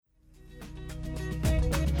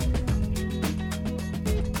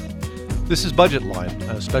This is Budget Line,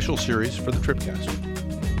 a special series for the Tripcast.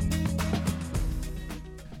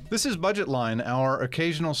 This is Budget Line, our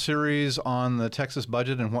occasional series on the Texas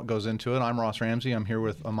budget and what goes into it. I'm Ross Ramsey. I'm here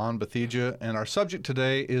with Aman Bathija, and our subject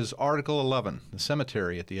today is Article 11, the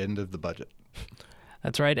cemetery at the end of the budget.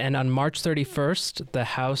 That's right. And on March 31st, the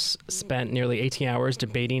House spent nearly 18 hours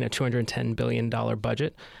debating a $210 billion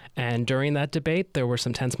budget. And during that debate, there were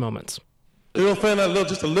some tense moments. You don't find that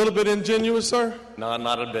just a little bit ingenuous, sir? No,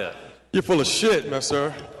 not a bit. You're full of shit, man,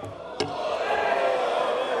 sir.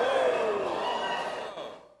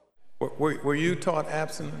 Were you taught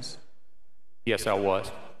abstinence? Yes, I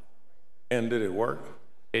was. And did it work?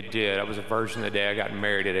 It did. I was a virgin the day I got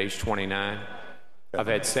married at age 29. I've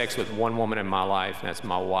had sex with one woman in my life, and that's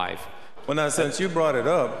my wife. Well, now, since you brought it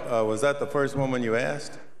up, was that the first woman you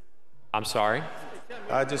asked? I'm sorry?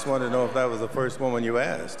 I just wanted to know if that was the first woman you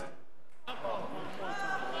asked.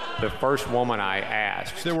 The first woman I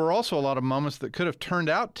asked. There were also a lot of moments that could have turned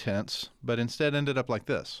out tense, but instead ended up like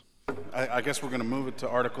this. I guess we're going to move it to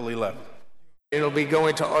Article 11. It'll be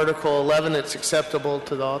going to Article 11. It's acceptable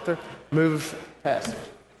to the author. Move passage.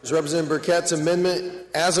 Representative Burkett's amendment,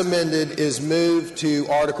 as amended, is moved to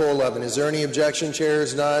Article 11. Is there any objection,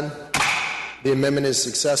 Chairs? None. The amendment is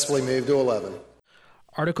successfully moved to 11.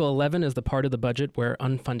 Article 11 is the part of the budget where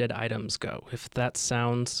unfunded items go. If that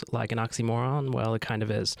sounds like an oxymoron, well, it kind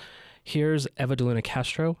of is. Here's Eva DeLuna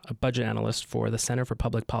Castro, a budget analyst for the Center for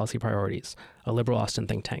Public Policy Priorities, a liberal Austin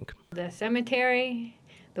think tank. The cemetery,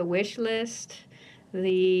 the wish list,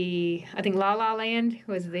 I think La La Land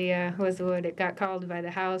was what it got called by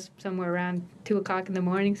the House somewhere around 2 o'clock in the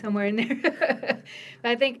morning, somewhere in there. But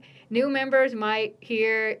I think new members might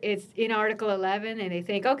hear it's in Article 11 and they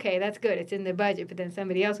think, okay, that's good, it's in the budget. But then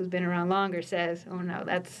somebody else who's been around longer says, oh no,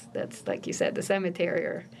 that's like you said, the cemetery,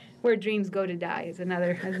 or where dreams go to die is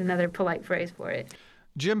another polite phrase for it.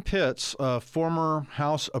 Jim Pitts, a former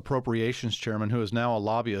House Appropriations Chairman who is now a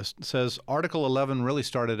lobbyist, says Article 11 really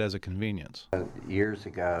started as a convenience. Years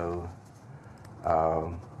ago,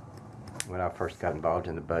 when I first got involved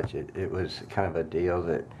in the budget, it was kind of a deal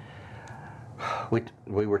that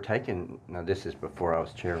we were taking, now this is before I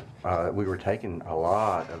was chair, we were taking a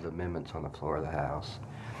lot of amendments on the floor of the House.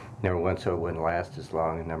 Number one, so it wouldn't last as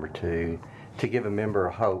long, and number two, to give a member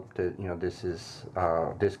hope that,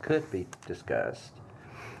 this could be discussed.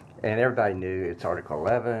 And everybody knew it's Article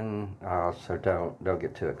 11, so don't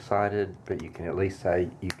get too excited, but you can at least say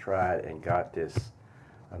you tried and got this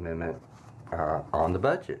amendment on the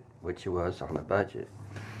budget, which it was on the budget.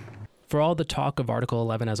 For all the talk of Article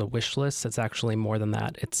 11 as a wish list, it's actually more than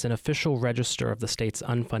that. It's an official register of the state's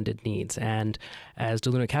unfunded needs. And as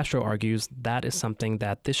DeLuna Castro argues, that is something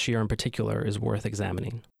that this year in particular is worth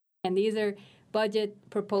examining. And these are budget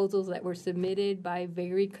proposals that were submitted by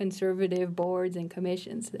very conservative boards and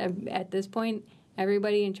commissions. At this point,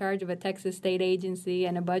 everybody in charge of a Texas state agency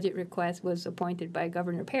and a budget request was appointed by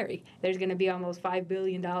Governor Perry. There's going to be almost $5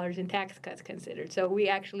 billion in tax cuts considered. So we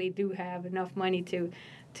actually do have enough money to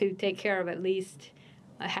take care of at least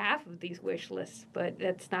a half of these wish lists, but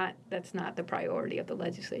that's not the priority of the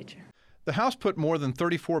legislature. The House put more than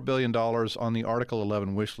 $34 billion on the Article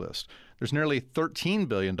 11 wish list. There's nearly $13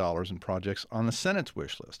 billion in projects on the Senate's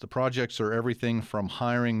wish list. The projects are everything from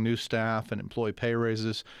hiring new staff and employee pay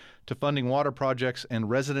raises to funding water projects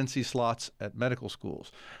and residency slots at medical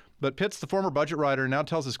schools. But Pitts, the former budget writer, now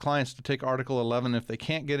tells his clients to take Article 11 if they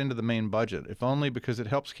can't get into the main budget, if only because it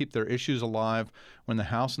helps keep their issues alive when the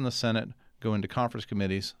House and the Senate go into conference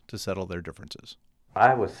committees to settle their differences.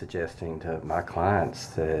 I was suggesting to my clients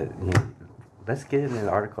that let's get it in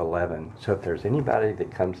Article 11. So if there's anybody that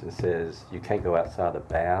comes and says you can't go outside the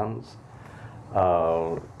bounds,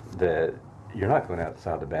 that you're not going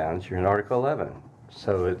outside the bounds, you're in Article 11.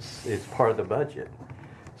 So it's part of the budget.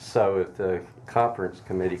 So if the conference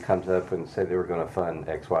committee comes up and say they were going to fund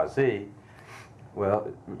XYZ, well,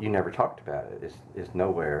 you never talked about it. It's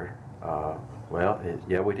nowhere.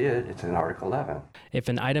 Yeah, we did. It's in Article 11. If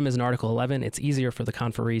an item is in Article 11, it's easier for the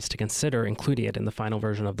conferees to consider including it in the final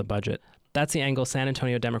version of the budget. That's the angle San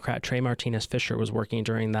Antonio Democrat Trey Martinez-Fisher was working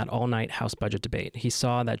during that all-night House budget debate. He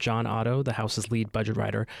saw that John Otto, the House's lead budget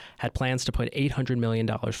writer, had plans to put $800 million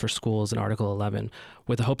for schools in Article 11,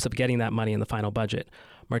 with the hopes of getting that money in the final budget.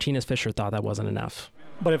 Martinez-Fisher thought that wasn't enough.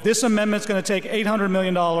 But if this amendment's going to take $800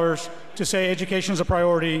 million to say education is a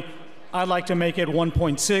priority, I'd like to make it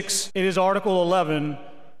 1.6. It is Article 11,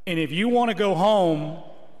 and if you want to go home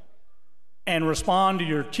and respond to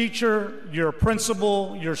your teacher, your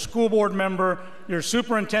principal, your school board member, your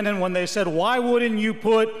superintendent when they said, why wouldn't you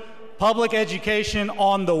put public education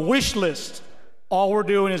on the wish list? All we're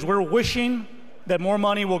doing is we're wishing that more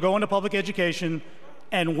money will go into public education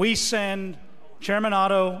and we send Chairman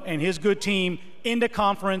Otto and his good team into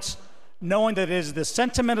conference knowing that it is the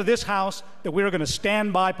sentiment of this House that we are going to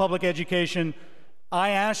stand by public education. I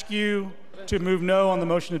ask you to move no on the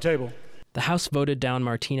motion to table. The House voted down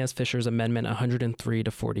Martinez-Fisher's amendment 103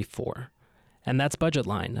 to 44. And that's Budget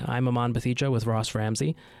Line. I'm Aman Bathija with Ross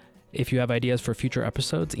Ramsey. If you have ideas for future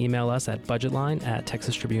episodes, email us at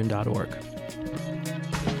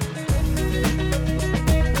budgetline@texastribune.org.